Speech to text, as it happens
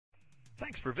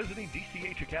Thanks for visiting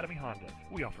Dch Academy Honda.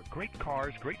 We offer great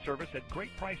cars, great service at great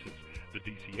prices. The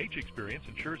DCH experience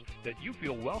ensures that you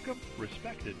feel welcome,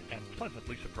 respected, and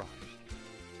pleasantly surprised.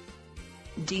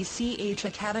 Dch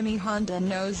Academy Honda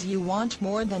knows you want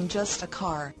more than just a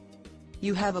car.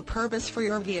 You have a purpose for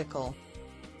your vehicle.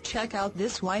 Check out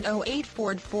this white '08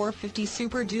 Ford 450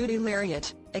 Super Duty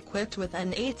Lariat, equipped with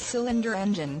an 8-cylinder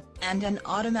engine, and an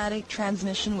automatic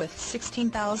transmission with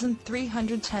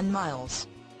 16,310 miles.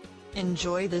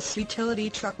 Enjoy this utility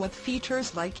truck with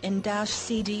features like in-dash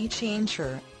CD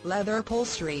changer, leather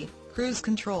upholstery, cruise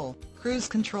control,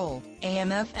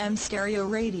 AM/FM stereo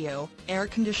radio, air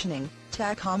conditioning,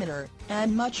 tachometer,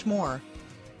 and much more.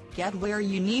 Get where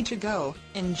you need to go,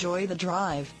 enjoy the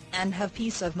drive, and have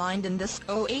peace of mind in this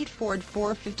 '08 Ford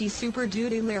 450 Super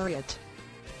Duty Lariat.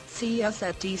 See us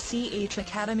at DCH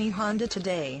Academy Honda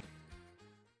today.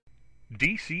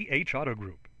 DCH Auto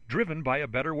Group, driven by a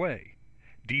better way.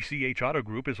 DCH Auto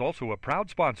Group is also a proud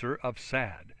sponsor of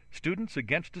SAD, Students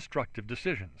Against Destructive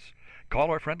Decisions.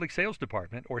 Call our friendly sales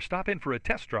department or stop in for a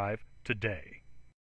test drive today.